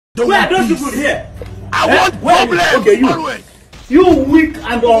Where are those people here? I want problem. Okay, you weak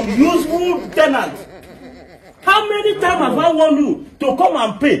and unuseful tenant. How many times have I warned you to come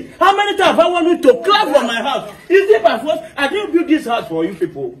and pay? How many times have I warned you to clap for my house? Is it by force? I didn't build this house for you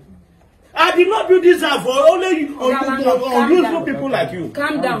people. I did not build this house for only unuseful people like you.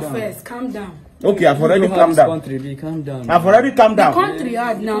 Calm down first. Calm down. Okay, I've already calmed down. Calm down. I've already calmed down. The country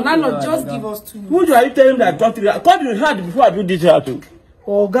hard now. Landlord, just give us 2 weeks. Who are you telling that country hard before I build this house too?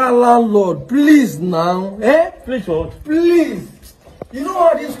 Oga landlord, please now. Please what? Please. You know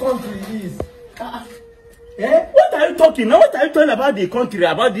how this country is. What are you talking now? What are you talking about the country,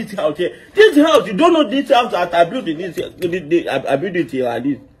 about this house here? This house, you don't know this house that I built this. I built it here like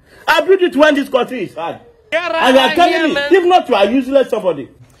this. I built it when this country is hard. And you are telling me, if not, you are useless somebody.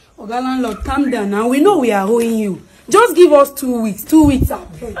 Oga landlord, calm down now. We know we are owing you. Just give us 2 weeks. 2 weeks.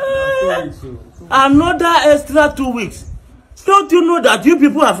 Another extra 2 weeks. Don't you know that you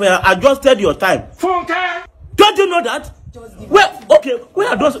people have adjusted your time? Don't you know that? Where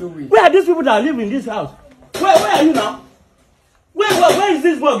are these people that live in this house? Where are you now? Where is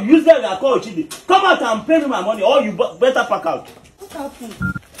this boy? Use them that call Chidi. Come out and pay me my money, or you better pack out. What happened?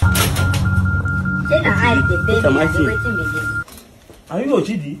 Are you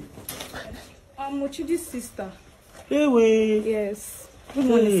Ochidi? I'm Ochidi's sister. Hey, wait. Yes. Good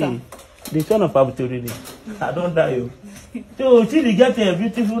morning, sir. The son of Abutorili. I don't die you. So Ochidi get a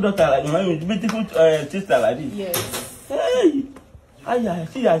beautiful daughter like my beautiful sister like this. Yes. Hey.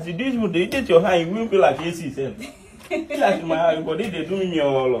 See, as you do this, you take your hand, you will be like AC. Like my body, they do me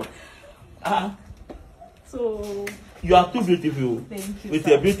all. So you are too beautiful. Thank you. With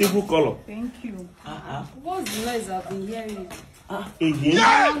a beautiful color. Thank you. What's the noise I've been hearing? Again?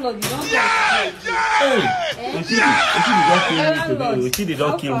 Landlord, you don't Ochidi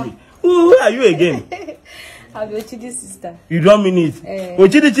don't kill me. Who are you again? I'm Ochidi's sister. You don't mean it?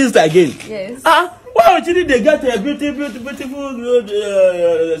 Ochidi's sister again? Yes. Why Ochidi they get a beautiful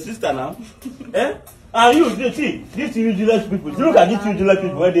sister now? And you see, these useless people. Look at these useless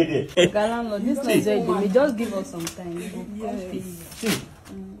people where they there. Landlord, this is not just give us some time. See,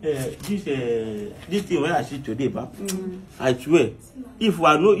 this thing where I see today, I swear, if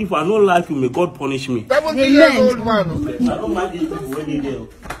I no like you, may God punish me. 70-year-old man. I don't mind these people where they there.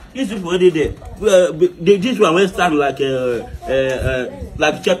 These people where they there. This one will stand like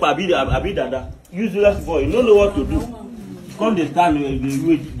Chep Abidada. Useless boy, you don't know what to do. Come they stand,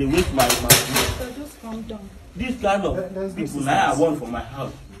 they waste my Just calm down. This kind of people now I want for my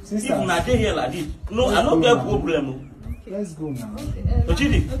house. Sisters. If I stay here like this, no, I don't get problem. Let's go now.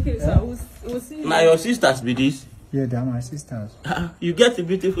 Ochidi. Okay, sir. We'll see you. Now your sisters be this. Yeah, they are my sisters. You get a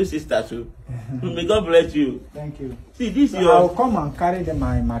beautiful sister too. May God bless you. Thank you. See this I'll come and carry them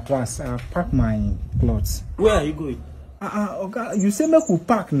my mattress. I'll pack my clothes. Where are you going? Okay. You say make we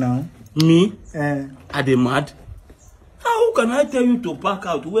pack now. Me? Are they mad? How can I tell you to pack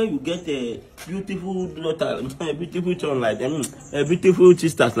out where you get a beautiful daughter, a beautiful son like them, a beautiful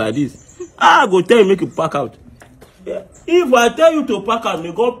sisters like this? I go tell you make you pack out. If I tell you to pack out,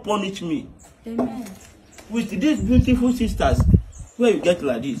 may God punish me. Amen. With these beautiful sisters, where you get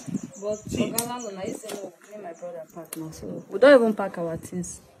like this? But Landlord, I used to know my brother pack now, so we don't even pack our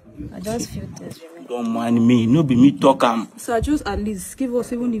things. I just feel this. Don't mind me, no be me talk So just at least give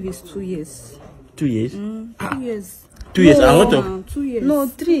us even if it's 2 years. 2 years? 2 years. 2 years. I want to. 2 years. No,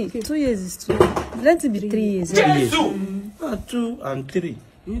 3. Okay. 2 years is too. Let it be 3 years. 3 years. 2 and 3.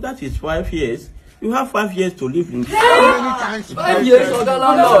 That is 5 years. You have 5 years to live in. 5 years, Oga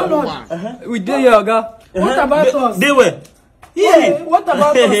landlord. We did here, Oga. What about us? They were. Yeah. What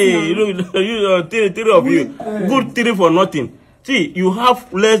about us? You three of you. Good 3 for nothing. See, you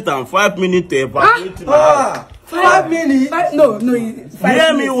have less than 5 minutes to evacuate my house. 5 minutes? No.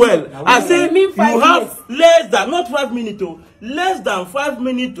 Hear me well. I say you have less than, not 5 minutes, less than 5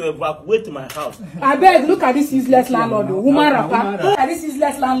 minutes to evacuate my house. I beg, look at this useless landlord, woman rapper. Look at this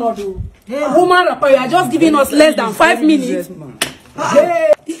useless landlord, woman rapper. You are just giving us less than 5 minutes.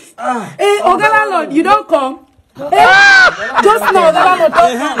 Hey, Oga landlord, you don't come. Just now,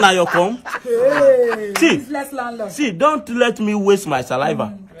 now you come. See, don't let me waste my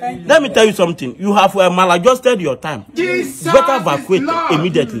saliva. Let me tell you something. You have maladjusted your time. Jesus better evacuate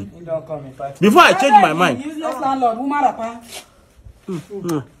immediately. Before I change my mind. Useless landlord, woman rapper.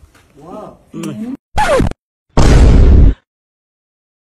 Wow.